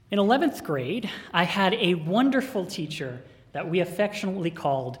In 11th grade, I had a wonderful teacher that we affectionately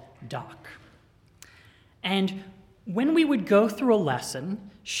called Doc. And when we would go through a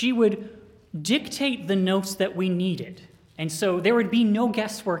lesson, she would dictate the notes that we needed. And so there would be no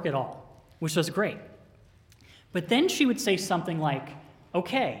guesswork at all, which was great. But then she would say something like,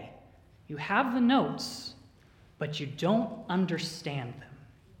 okay, you have the notes, but you don't understand them.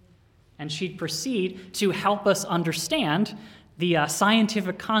 And she'd proceed to help us understand the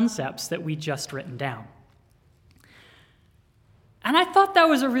scientific concepts that we'd just written down. And I thought that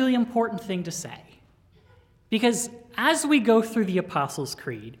was a really important thing to say, because as we go through the Apostles'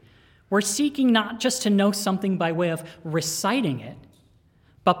 Creed, we're seeking not just to know something by way of reciting it,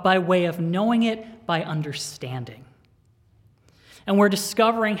 but by way of knowing it by understanding. And we're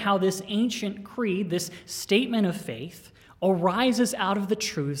discovering how this ancient creed, this statement of faith, arises out of the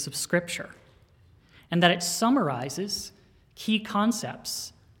truths of Scripture, and that it summarizes key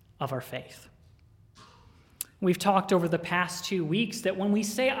concepts of our faith. We've talked over the past 2 weeks that when we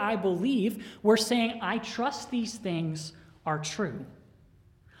say I believe, we're saying I trust these things are true.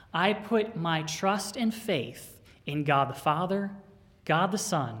 I put my trust and faith in God the Father, God the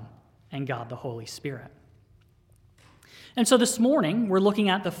Son, and God the Holy Spirit. And so this morning, we're looking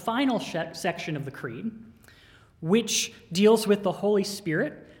at the final section of the Creed, which deals with the Holy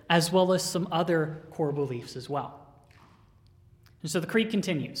Spirit, as well as some other core beliefs as well. And so the Creed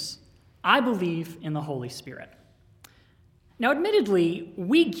continues, I believe in the Holy Spirit. Now, admittedly,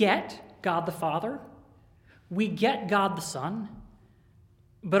 we get God the Father, we get God the Son,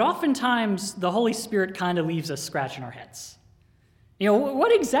 but oftentimes the Holy Spirit kind of leaves us scratching our heads.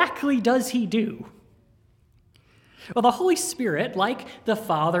 What exactly does he do? Well, the Holy Spirit, like the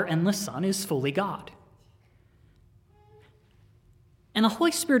Father and the Son, is fully God. And the Holy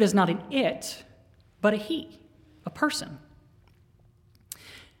Spirit is not an it, but a he, a person.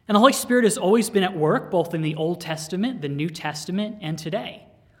 And the Holy Spirit has always been at work, both in the Old Testament, the New Testament, and today.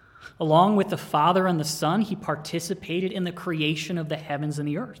 Along with the Father and the Son, he participated in the creation of the heavens and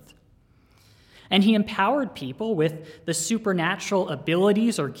the earth. And he empowered people with the supernatural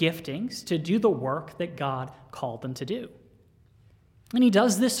abilities or giftings to do the work that God called them to do. And he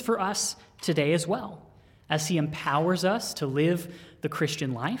does this for us today as well, as he empowers us to live the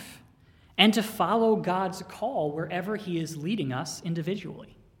Christian life and to follow God's call wherever he is leading us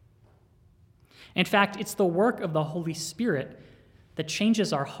individually. In fact, it's the work of the Holy Spirit that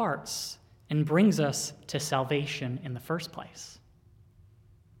changes our hearts and brings us to salvation in the first place.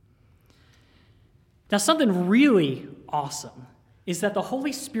 Now, something really awesome is that the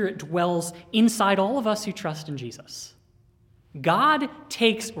Holy Spirit dwells inside all of us who trust in Jesus. God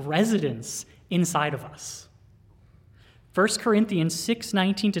takes residence inside of us. 1 Corinthians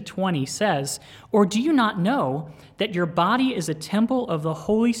 6:19-20 says, "Or do you not know that your body is a temple of the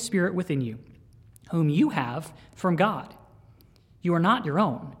Holy Spirit within you, whom you have from God? You are not your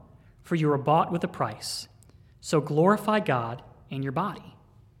own, for you were bought with a price. So glorify God in your body."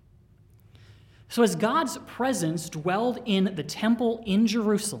 So as God's presence dwelled in the temple in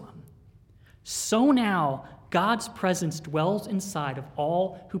Jerusalem, so now God's presence dwells inside of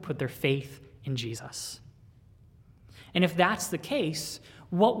all who put their faith in Jesus. And if that's the case,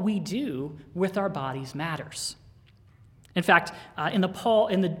 what we do with our bodies matters. In fact, in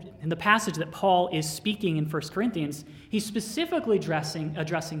the passage that Paul is speaking in 1 Corinthians, he's specifically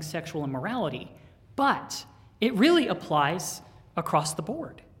addressing sexual immorality, but it really applies across the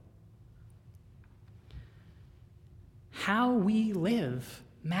board. How we live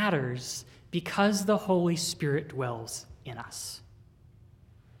matters because the Holy Spirit dwells in us.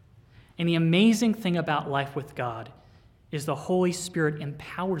 And the amazing thing about life with God is the Holy Spirit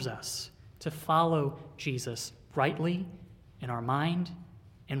empowers us to follow Jesus rightly in our mind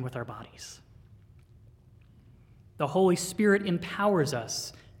and with our bodies. The Holy Spirit empowers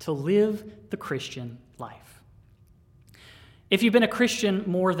us to live the Christian life. If you've been a Christian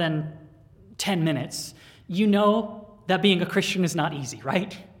more than 10 minutes, you know that being a Christian is not easy,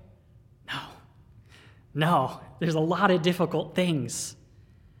 right? No, there's a lot of difficult things.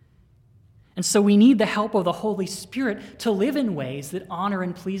 And so we need the help of the Holy Spirit to live in ways that honor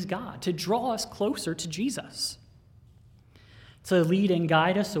and please God, to draw us closer to Jesus, to lead and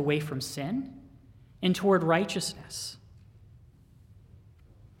guide us away from sin and toward righteousness.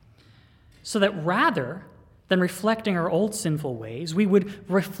 So that rather than reflecting our old sinful ways, we would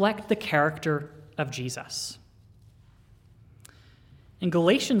reflect the character of Jesus. In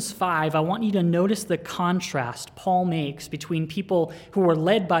Galatians 5, I want you to notice the contrast Paul makes between people who are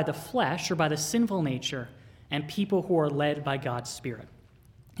led by the flesh or by the sinful nature and people who are led by God's Spirit.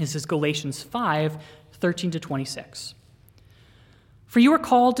 This is Galatians 5:13-26. For you are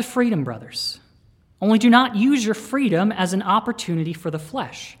called to freedom, brothers. Only do not use your freedom as an opportunity for the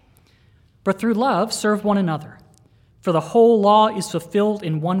flesh, but through love serve one another. For the whole law is fulfilled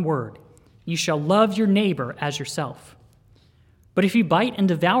in one word: you shall love your neighbor as yourself. But if you bite and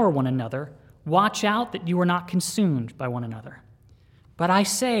devour one another, watch out that you are not consumed by one another. But I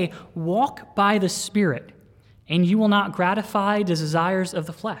say, walk by the Spirit, and you will not gratify the desires of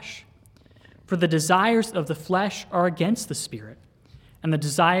the flesh. For the desires of the flesh are against the Spirit, and the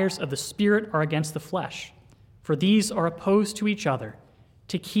desires of the Spirit are against the flesh. For these are opposed to each other,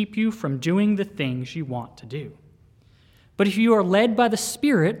 to keep you from doing the things you want to do. But if you are led by the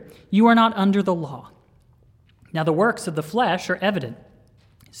Spirit, you are not under the law. Now the works of the flesh are evident: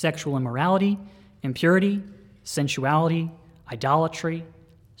 sexual immorality, impurity, sensuality, idolatry,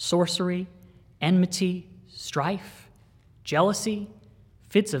 sorcery, enmity, strife, jealousy,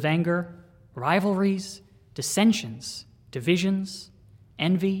 fits of anger, rivalries, dissensions, divisions,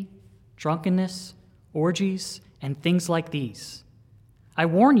 envy, drunkenness, orgies, and things like these. I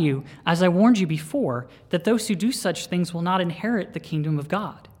warn you, as I warned you before, that those who do such things will not inherit the kingdom of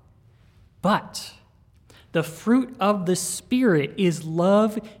God. But the fruit of the Spirit is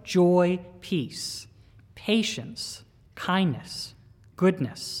love, joy, peace, patience, kindness,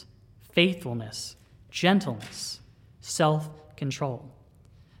 goodness, faithfulness, gentleness, self-control.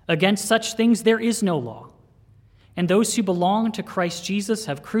 Against such things there is no law. And those who belong to Christ Jesus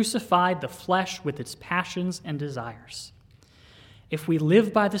have crucified the flesh with its passions and desires. If we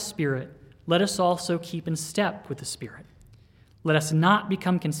live by the Spirit, let us also keep in step with the Spirit. Let us not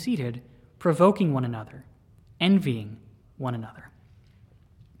become conceited, provoking one another, envying one another.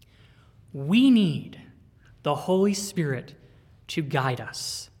 We need the Holy Spirit to guide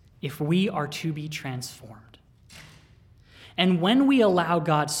us if we are to be transformed. And when we allow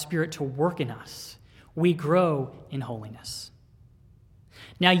God's Spirit to work in us, we grow in holiness.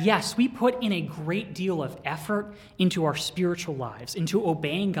 Now, yes, we put in a great deal of effort into our spiritual lives, into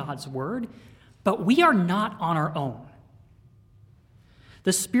obeying God's word, but we are not on our own.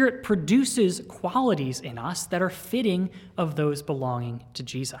 The Spirit produces qualities in us that are fitting of those belonging to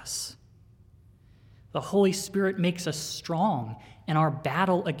Jesus. The Holy Spirit makes us strong in our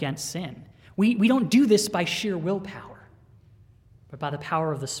battle against sin. We don't do this by sheer willpower, but by the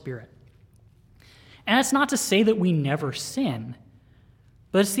power of the Spirit. And that's not to say that we never sin,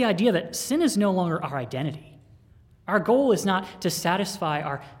 but it's the idea that sin is no longer our identity. Our goal is not to satisfy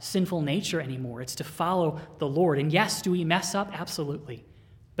our sinful nature anymore. It's to follow the Lord. And yes, do we mess up? Absolutely.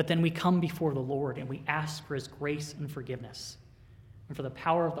 But then we come before the Lord and we ask for his grace and forgiveness and for the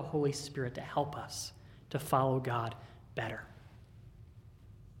power of the Holy Spirit to help us to follow God better.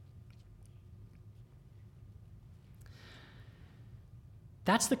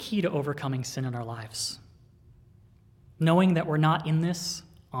 That's the key to overcoming sin in our lives. Knowing that we're not in this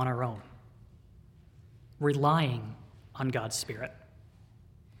on our own. Relying on God's Spirit.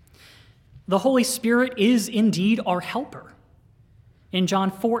 The Holy Spirit is indeed our helper. In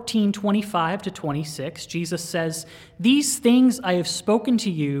John 14:25-26, Jesus says, "These things I have spoken to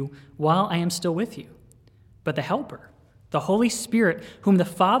you while I am still with you. But the Helper, the Holy Spirit, whom the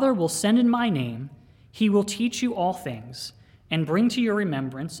Father will send in my name, he will teach you all things and bring to your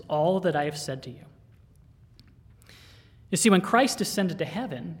remembrance all that I have said to you." You see, when Christ ascended to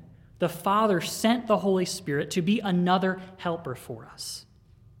heaven, the Father sent the Holy Spirit to be another helper for us.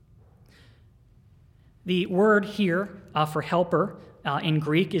 The word here for helper in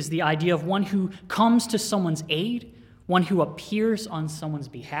Greek is the idea of one who comes to someone's aid, one who appears on someone's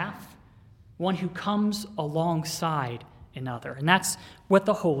behalf, one who comes alongside another. And that's what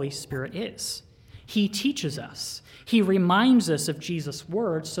the Holy Spirit is. He teaches us. He reminds us of Jesus'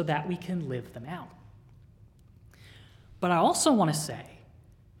 words so that we can live them out. But I also want to say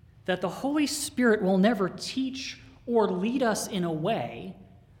that the Holy Spirit will never teach or lead us in a way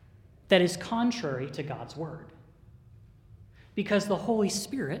that is contrary to God's word. Because the Holy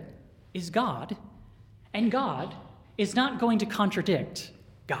Spirit is God, and God is not going to contradict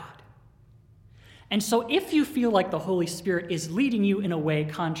God. And so if you feel like the Holy Spirit is leading you in a way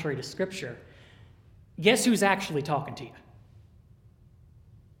contrary to Scripture, guess who's actually talking to you?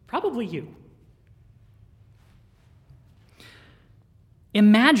 Probably you.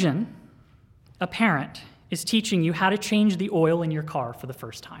 Imagine a parent is teaching you how to change the oil in your car for the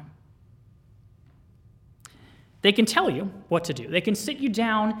first time. They can tell you what to do. They can sit you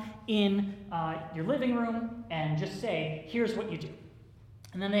down in your living room and just say, here's what you do.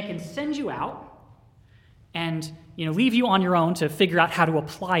 And then they can send you out and leave you on your own to figure out how to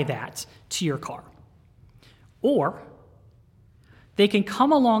apply that to your car. Or they can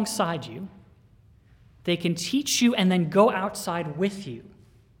come alongside you, They can teach you and then go outside with you.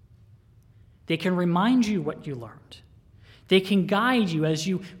 They can remind you what you learned. They can guide you as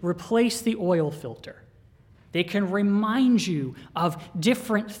you replace the oil filter. They can remind you of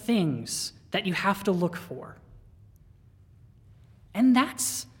different things that you have to look for. And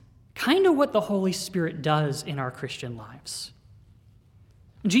that's kind of what the Holy Spirit does in our Christian lives.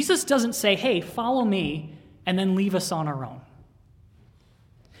 Jesus doesn't say, hey, follow me, and then leave us on our own.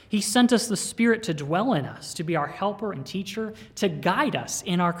 He sent us the Spirit to dwell in us, to be our helper and teacher, to guide us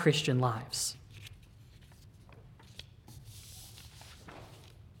in our Christian lives.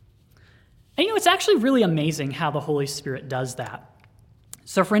 And it's actually really amazing how the Holy Spirit does that.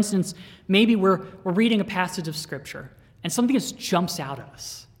 So for instance, maybe we're reading a passage of Scripture, and something just jumps out at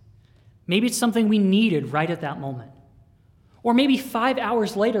us. Maybe it's something we needed right at that moment. Or maybe 5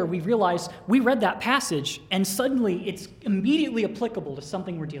 hours later, we realize we read that passage, and suddenly it's immediately applicable to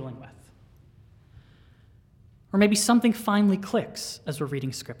something we're dealing with. Or maybe something finally clicks as we're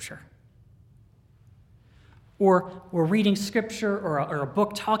reading Scripture. Or we're reading Scripture or a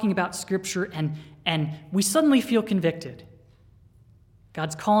book talking about Scripture, and we suddenly feel convicted.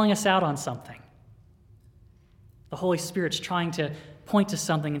 God's calling us out on something. The Holy Spirit's trying to point to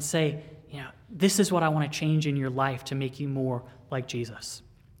something and say, this is what I want to change in your life to make you more like Jesus.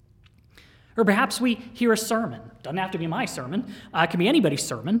 Or perhaps we hear a sermon. Doesn't have to be my sermon. It can be anybody's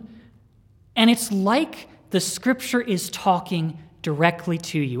sermon. And it's like the Scripture is talking directly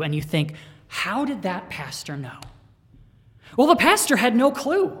to you. And you think, how did that pastor know? Well, the pastor had no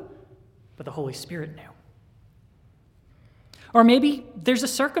clue, but the Holy Spirit knew. Or maybe there's a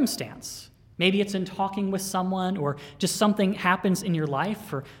circumstance. Maybe it's in talking with someone, or just something happens in your life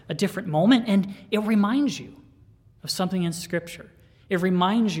for a different moment, and it reminds you of something in Scripture. It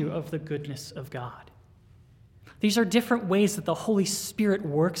reminds you of the goodness of God. These are different ways that the Holy Spirit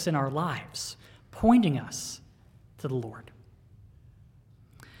works in our lives, pointing us to the Lord.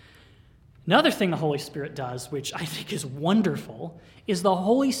 Another thing the Holy Spirit does, which I think is wonderful, is the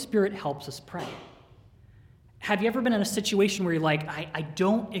Holy Spirit helps us pray. Have you ever been in a situation where you're like, I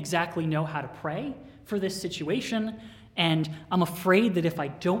don't exactly know how to pray for this situation, and I'm afraid that if I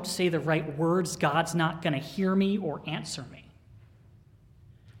don't say the right words, God's not going to hear me or answer me?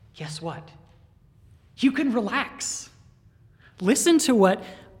 Guess what? You can relax. Listen to what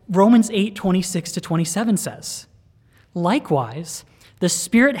Romans 8:26-27 says. Likewise, the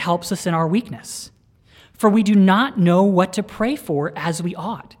Spirit helps us in our weakness, for we do not know what to pray for as we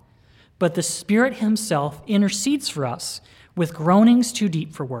ought. But the Spirit himself intercedes for us with groanings too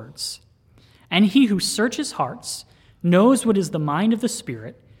deep for words. And he who searches hearts knows what is the mind of the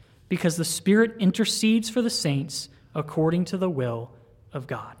Spirit, because the Spirit intercedes for the saints according to the will of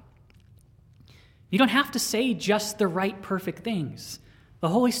God. You don't have to say just the right, perfect things. The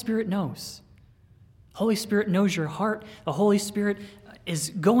Holy Spirit knows. The Holy Spirit knows your heart. The Holy Spirit is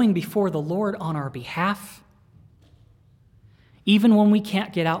going before the Lord on our behalf, even when we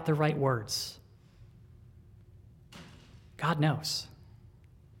can't get out the right words. God knows.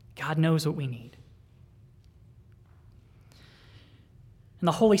 God knows what we need. And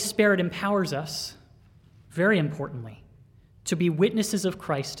the Holy Spirit empowers us, very importantly, to be witnesses of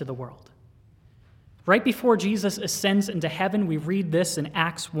Christ to the world. Right before Jesus ascends into heaven, we read this in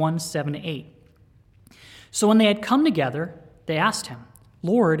Acts 1:7-8. So when they had come together, they asked him,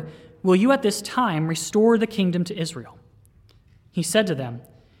 Lord, will you at this time restore the kingdom to Israel? He said to them,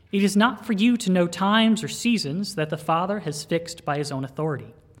 it is not for you to know times or seasons that the Father has fixed by his own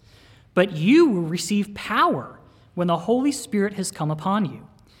authority. But you will receive power when the Holy Spirit has come upon you,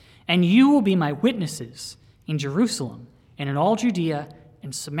 and you will be my witnesses in Jerusalem and in all Judea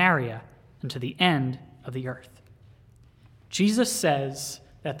and Samaria and to the end of the earth. Jesus says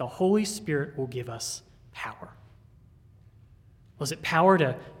that the Holy Spirit will give us power. Was it power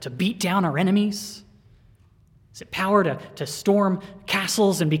to beat down our enemies? Is it power to storm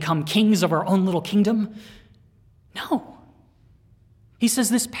castles and become kings of our own little kingdom? No. He says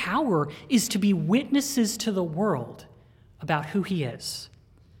this power is to be witnesses to the world about who he is,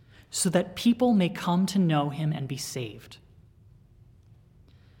 so that people may come to know him and be saved.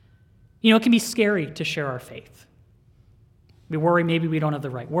 It can be scary to share our faith. We worry maybe we don't have the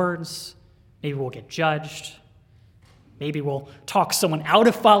right words, maybe we'll get judged, maybe we'll talk someone out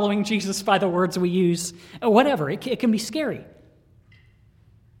of following Jesus by the words we use. Whatever, it can be scary.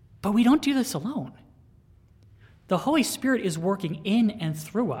 But we don't do this alone. The Holy Spirit is working in and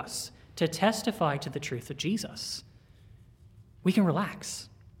through us to testify to the truth of Jesus. We can relax.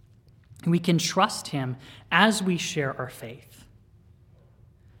 We can trust him as we share our faith.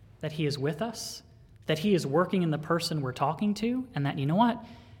 That he is with us, that he is working in the person we're talking to, and that,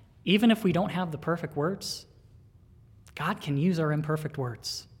 even if we don't have the perfect words, God can use our imperfect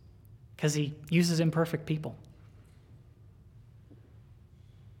words because he uses imperfect people.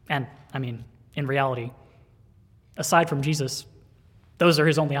 And, in reality, aside from Jesus, those are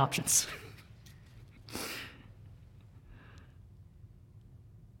his only options.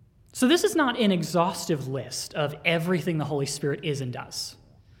 So this is not an exhaustive list of everything the Holy Spirit is and does.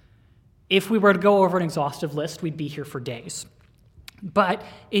 If we were to go over an exhaustive list, we'd be here for days. But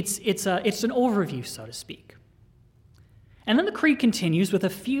it's an overview, so to speak. And then the creed continues with a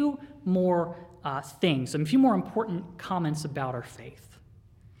few more things, a few more important comments about our faith.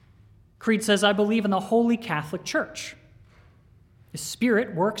 Creed says, I believe in the Holy Catholic Church. The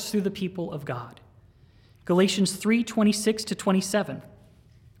Spirit works through the people of God. Galatians 3:26-27,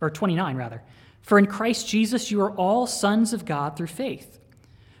 or 29 rather. For in Christ Jesus you are all sons of God through faith.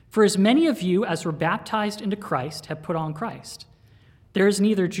 For as many of you as were baptized into Christ have put on Christ. There is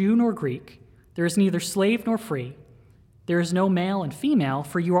neither Jew nor Greek, there is neither slave nor free, there is no male and female,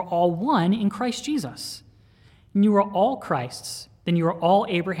 for you are all one in Christ Jesus. And you are all Christ's, then you are all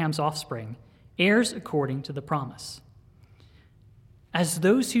Abraham's offspring, heirs according to the promise. As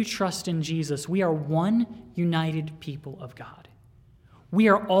those who trust in Jesus, we are one united people of God. We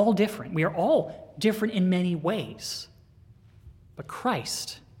are all different. We are all different in many ways. But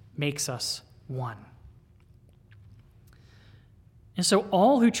Christ makes us one. And so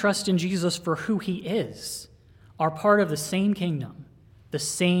all who trust in Jesus for who he is are part of the same kingdom, the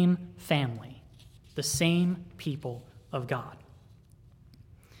same family, the same people of God.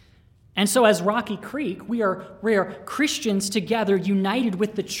 And so as Rocky Creek, we are Christians together, united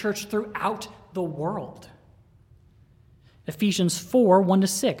with the church throughout the world. Ephesians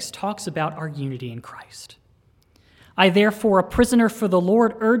 4:1-6 talks about our unity in Christ. I therefore, a prisoner for the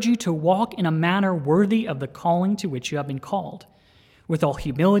Lord, urge you to walk in a manner worthy of the calling to which you have been called, with all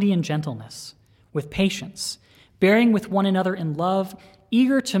humility and gentleness, with patience, bearing with one another in love,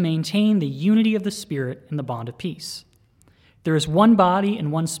 eager to maintain the unity of the Spirit in the bond of peace. There is one body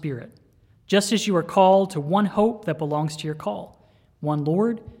and one Spirit, just as you are called to one hope that belongs to your call, one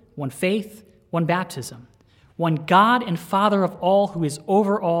Lord, one faith, one baptism, one God and Father of all, who is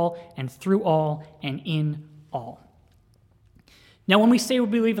over all and through all and in all. Now, when we say we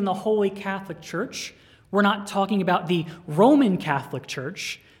believe in the Holy Catholic Church, we're not talking about the Roman Catholic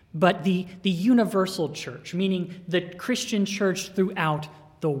Church, but the universal church, meaning the Christian church throughout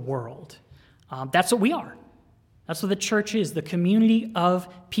the world. That's what we are. That's what the church is, the community of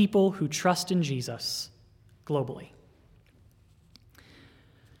people who trust in Jesus globally.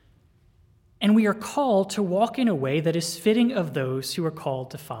 And we are called to walk in a way that is fitting of those who are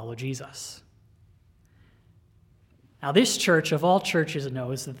called to follow Jesus. Now, this church, of all churches,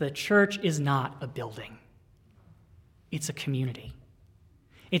 knows that the church is not a building. It's a community.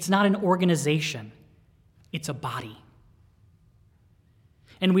 It's not an organization. It's a body.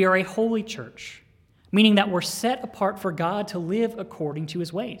 And we are a holy church, meaning that we're set apart for God to live according to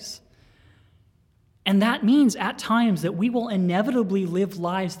his ways. And that means at times that we will inevitably live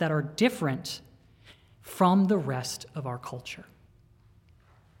lives that are different from the rest of our culture.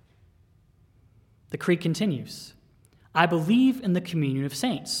 The creed continues, I believe in the communion of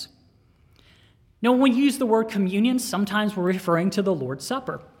saints. Now, when we use the word communion, sometimes we're referring to the Lord's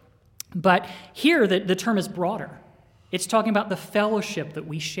Supper. But here, the term is broader. It's talking about the fellowship that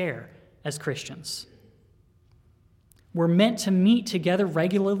we share as Christians. We're meant to meet together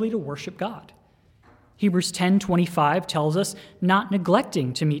regularly to worship God. Hebrews 10:25 tells us, not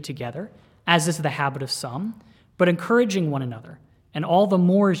neglecting to meet together, as is the habit of some, but encouraging one another, and all the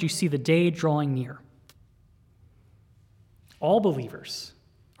more as you see the day drawing near. All believers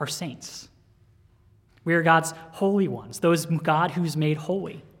are saints. We are God's holy ones, those God who's made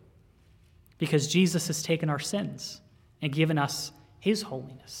holy, because Jesus has taken our sins and given us his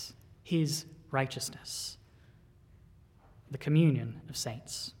holiness, his righteousness, the communion of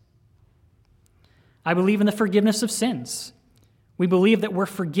saints. I believe in the forgiveness of sins. We believe that we're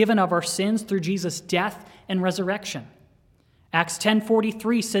forgiven of our sins through Jesus' death and resurrection. Acts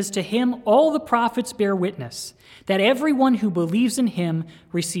 10:43 says, to him all the prophets bear witness that everyone who believes in him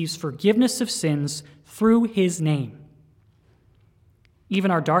receives forgiveness of sins through his name. Even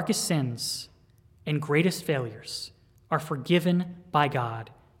our darkest sins and greatest failures are forgiven by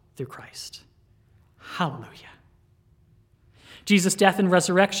God through Christ. Hallelujah. Jesus' death and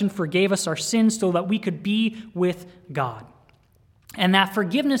resurrection forgave us our sins so that we could be with God. And that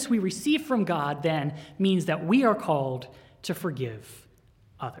forgiveness we receive from God then means that we are called to forgive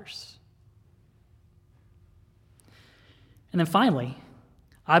others. And then finally,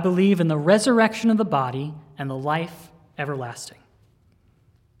 I believe in the resurrection of the body and the life everlasting.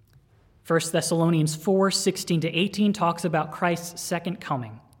 1 Thessalonians 4:16-18 talks about Christ's second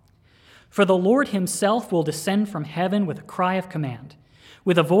coming. For the Lord himself will descend from heaven with a cry of command,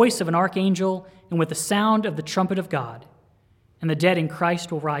 with the voice of an archangel, and with the sound of the trumpet of God. And the dead in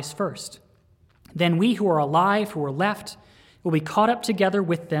Christ will rise first. Then we who are alive, who are left, will be caught up together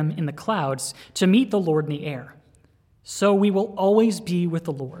with them in the clouds to meet the Lord in the air. So we will always be with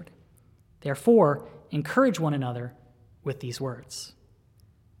the Lord. Therefore, encourage one another with these words.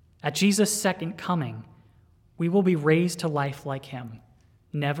 At Jesus' second coming, we will be raised to life like him,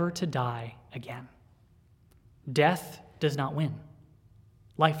 never to die again. Death does not win.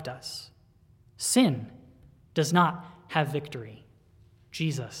 Life does. Sin does not have victory.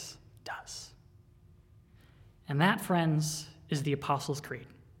 Jesus does. And that, friends, is the Apostles' Creed.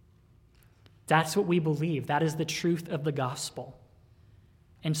 That's what we believe. That is the truth of the gospel.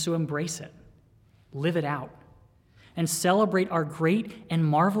 And so embrace it, live it out, and celebrate our great and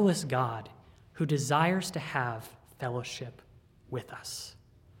marvelous God who desires to have fellowship with us.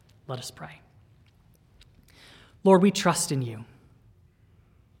 Let us pray. Lord, we trust in you.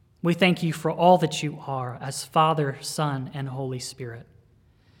 We thank you for all that you are as Father, Son, and Holy Spirit.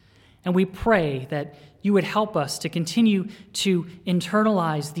 And we pray that you would help us to continue to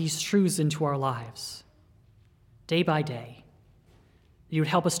internalize these truths into our lives day by day. You would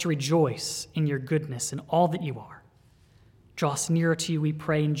help us to rejoice in your goodness and all that you are. Draw us nearer to you, we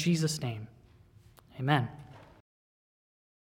pray in Jesus' name. Amen.